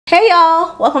Hey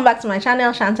y'all, welcome back to my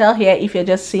channel. Chantel here. If you're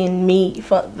just seeing me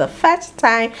for the first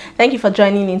time, thank you for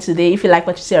joining in today. If you like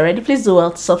what you see already, please do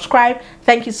well to subscribe.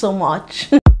 Thank you so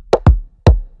much.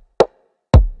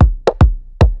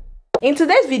 In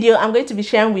today's video, I'm going to be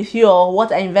sharing with you all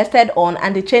what I invested on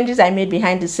and the changes I made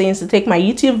behind the scenes to take my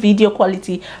YouTube video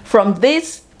quality from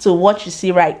this to what you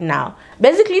see right now.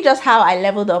 Basically just how I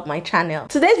leveled up my channel.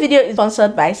 Today's video is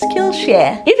sponsored by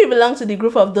Skillshare. If you belong to the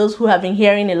group of those who have been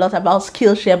hearing a lot about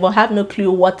Skillshare but have no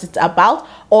clue what it's about,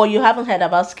 or you haven't heard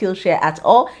about Skillshare at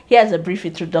all, here's a brief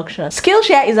introduction.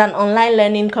 Skillshare is an online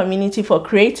learning community for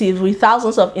creatives with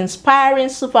thousands of inspiring,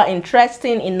 super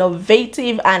interesting,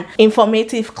 innovative and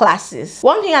informative classes.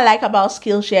 One thing I like about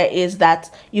Skillshare is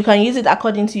that you can use it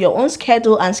according to your own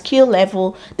schedule and skill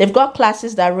level. They've got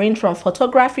classes that range from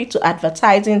photography to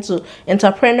advertising to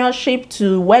entrepreneurship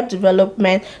to web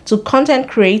development to content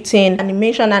creating,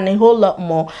 animation and a whole lot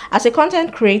more. As a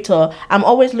content creator, I'm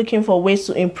always looking for ways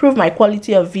to improve my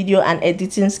quality of video and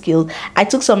editing skills. I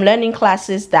took some learning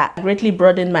classes that greatly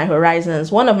broadened my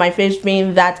horizons. One of my favorites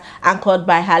being that anchored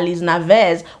by Hallis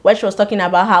Navez, where she was talking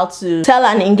about how to tell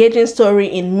an engaging story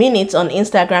in minutes on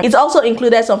Instagram. It also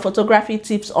included some photography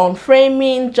tips on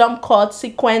framing, jump cut,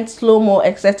 sequence, slow-mo,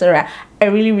 etc. I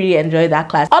really enjoyed that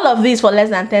class. All of these for less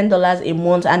than $10 a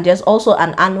month, and there's also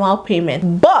an annual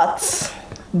payment. But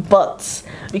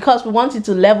because we want you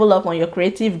to level up on your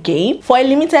creative game, for a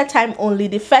limited time only,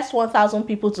 the first 1,000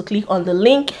 people to click on the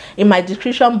link in my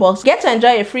description box get to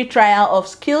enjoy a free trial of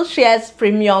Skillshare's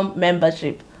premium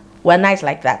membership. We're nice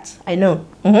like that, I know.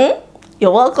 You're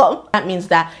welcome. That means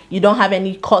that you don't have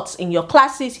any cuts in your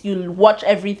classes. You watch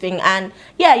everything, and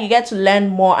yeah, you get to learn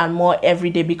more and more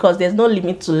every day because there's no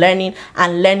limit to learning,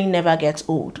 and learning never gets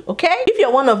old. Okay, if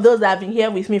you're one of those that have been here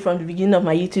with me from the beginning of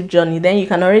my YouTube journey, then you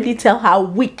can already tell how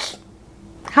weak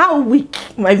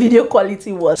my video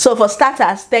quality was. So for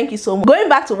starters, thank you so much. Going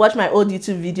back to watch my old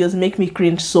YouTube videos make me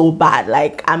cringe so bad.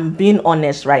 Like, I'm being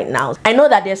honest right now. I know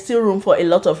that there's still room for a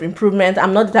lot of improvement.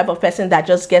 I'm not the type of person that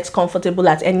just gets comfortable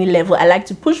at any level. I like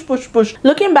to push.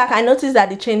 Looking back, I noticed that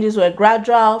the changes were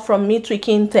gradual from me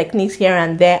tweaking techniques here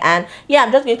and there, and yeah,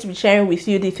 I'm just going to be sharing with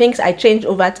you the things I changed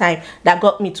over time that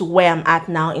got me to where I'm at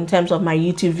now in terms of my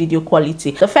YouTube video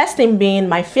quality. The first thing being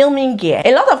my filming gear.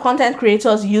 A lot of content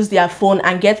creators use their phone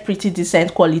and get pretty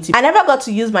decent quality. I never got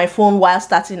to use my phone while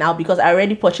starting out because I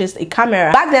already purchased a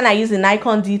camera. Back then I used the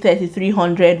Nikon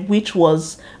D3300, which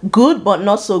was good but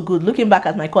not so good. Looking back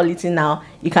at my quality now,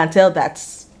 you can tell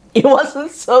that it wasn't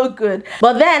so good.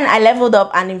 But then I leveled up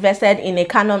and invested in a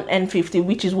Canon N50,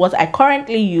 which is what I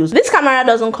currently use. This camera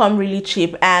doesn't come really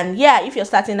cheap, and yeah, if you're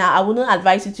starting out, I wouldn't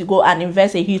advise you to go and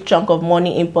invest a huge chunk of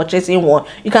money in purchasing one.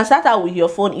 You can start out with your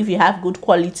phone if you have good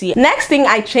quality. Next thing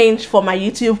I changed for my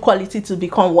YouTube quality to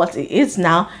become what it is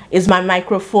now is my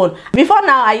microphone. Before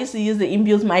now, I used to use the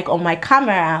inbuilt mic on my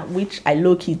camera, which I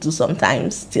low-key do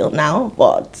sometimes still now,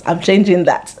 but I'm changing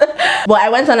that. But I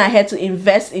went on ahead to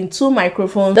invest in two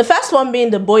microphones. The first one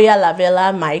being the Boya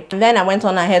Lavella mic, and then I went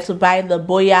on ahead to buy the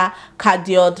Boya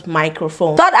Cardioid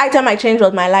microphone. Third item I changed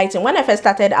was my lighting. When I first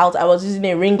started out, I was using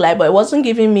a ring light, but it wasn't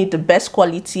giving me the best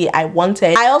quality I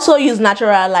wanted. I also used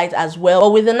natural light as well,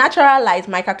 but with the natural light,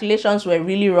 my calculations were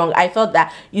really wrong. I thought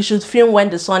that you should film when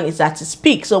the sun is at its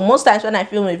peak. So most times when I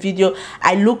film a video,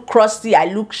 I look crusty, I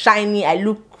look shiny, I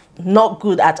look not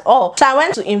good at all. So I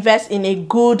went to invest in a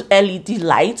good LED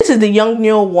light. This is the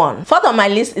Anyanwu one. Fourth on my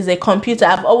list is a computer.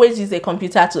 I've always used a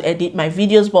computer to edit my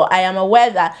videos, but I am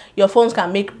aware that your phones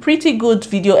can make pretty good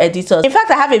video editors. In fact,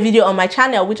 I have a video on my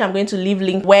channel which I'm going to leave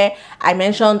link where I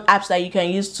mentioned apps that you can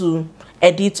use to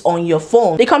edit on your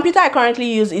phone. The computer I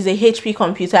currently use is a HP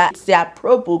computer. It's their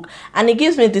ProBook, and it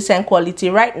gives me decent quality.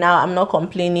 Right now, I'm not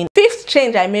complaining. Fifth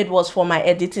change I made was for my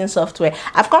editing software.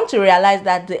 I've come to realize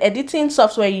that the editing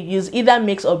software you use either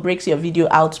makes or breaks your video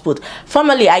output.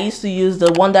 Formerly, I used to use the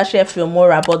Wondershare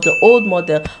Filmora, but the old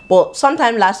model. But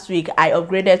sometime last week, I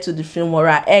upgraded to the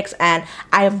Filmora X, and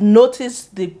I have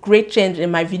noticed the great change in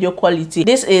my video quality.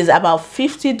 This is about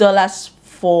 $50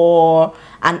 for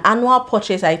an annual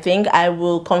purchase. I think I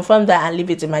will confirm that and leave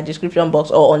it in my description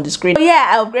box or on the screen. But yeah,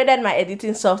 I upgraded my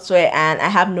editing software and I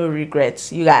have no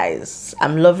regrets, you guys.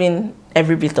 I'm loving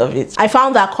every bit of it. I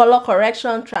found that color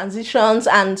correction, transitions,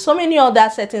 and so many other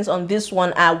settings on this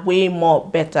one are way more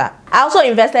better. I also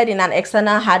invested in an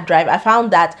external hard drive. I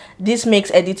found that this makes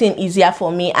editing easier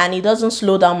for me and it doesn't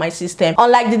slow down my system.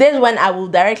 Unlike the days when I will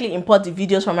directly import the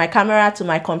videos from my camera to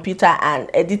my computer and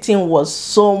editing was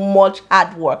so much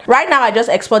hard work. Right now, I just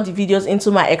export the videos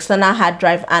into my external hard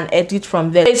drive and edit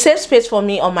from there. It saves space for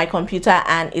me on my computer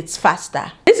and it's faster.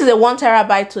 This is a 1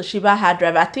 terabyte Toshiba hard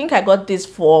drive. I think I got this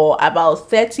for about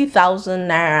 30,000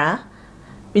 naira.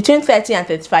 between 30 and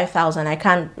 35,000. I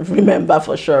can't remember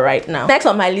for sure right now. Next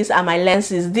on my list are my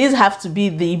lenses. These have to be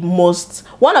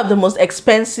one of the most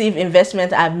expensive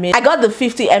investments I've made. I got the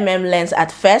 50mm lens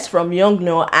at first from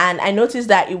Anyanwu, and I noticed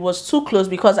that it was too close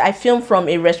because I filmed from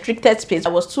a restricted space. I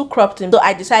was too cropped in, so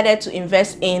I decided to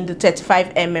invest in the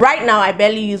 35mm. Right now I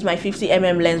barely use my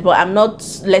 50mm lens, but I'm not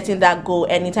letting that go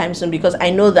anytime soon because I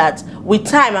know that with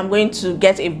time I'm going to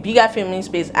get a bigger filming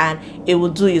space and it will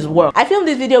do its work. I filmed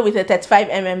this video with a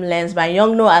 35mm lens by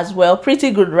Anyanwu as well.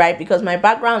 Pretty good, right? Because my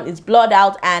background is blurred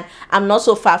out and I'm not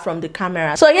so far from the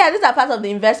camera. So yeah, these are part of the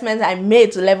investments I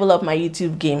made to level up my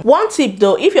YouTube game. One tip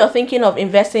though, if you're thinking of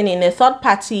investing in a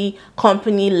third-party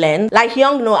company lens like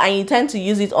Anyanwu and you tend to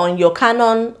use it on your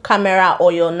Canon camera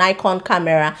or your Nikon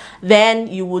camera, then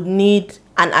you would need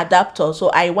an adapter. So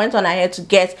I went on ahead to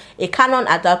get a Canon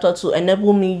adapter to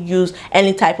enable me use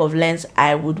any type of lens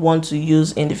I would want to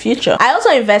use in the future. I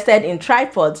also invested in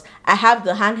tripods. I have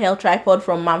the handheld tripod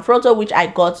from Manfrotto, which I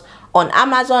got on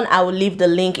Amazon. I will leave the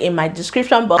link in my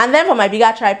description box. And then for my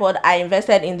bigger tripod, I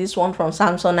invested in this one from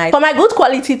Samsonite. For my good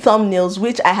quality thumbnails,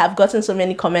 which I have gotten so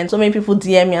many comments, so many people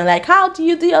DM me and like, how do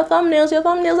you do your thumbnails? Your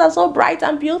thumbnails are so bright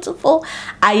and beautiful.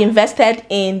 I invested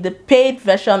in the paid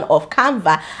version of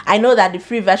Canva. I know that the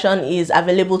free version is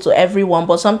available to everyone,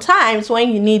 but sometimes when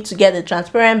you need to get a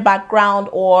transparent background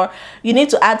or you need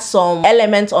to add some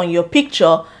elements on your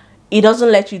picture, it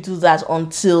doesn't let you do that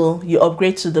until you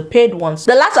upgrade to the paid ones.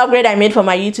 The last upgrade I made for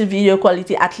my YouTube video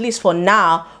quality, at least for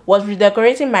now, was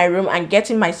redecorating my room and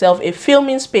getting myself a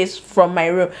filming space from my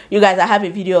room. You guys, I have a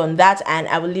video on that and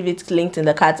I will leave it linked in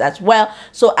the cards as well.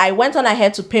 So I went on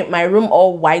ahead to paint my room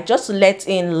all white just to let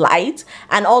in light,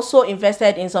 and also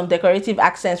invested in some decorative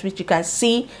accents which you can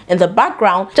see in the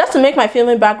background just to make my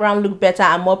filming background look better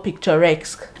and more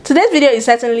picturesque. Today's video is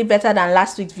certainly better than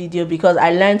last week's video because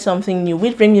I learned something new,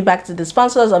 which brings me back to the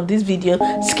sponsors of this video,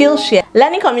 Skillshare.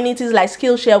 Learning communities like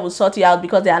Skillshare will sort you out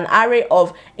because there are an array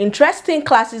of interesting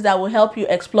classes that will help you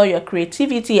explore your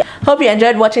creativity. Hope you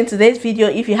enjoyed watching today's video.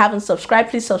 If you haven't subscribed,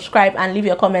 please subscribe and leave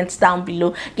your comments down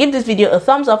below. Give this video a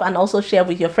thumbs up and also share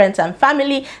with your friends and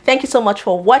family. Thank you so much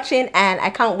for watching, and I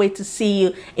can't wait to see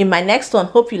you in my next one.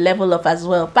 Hope you level up as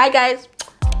well. Bye guys.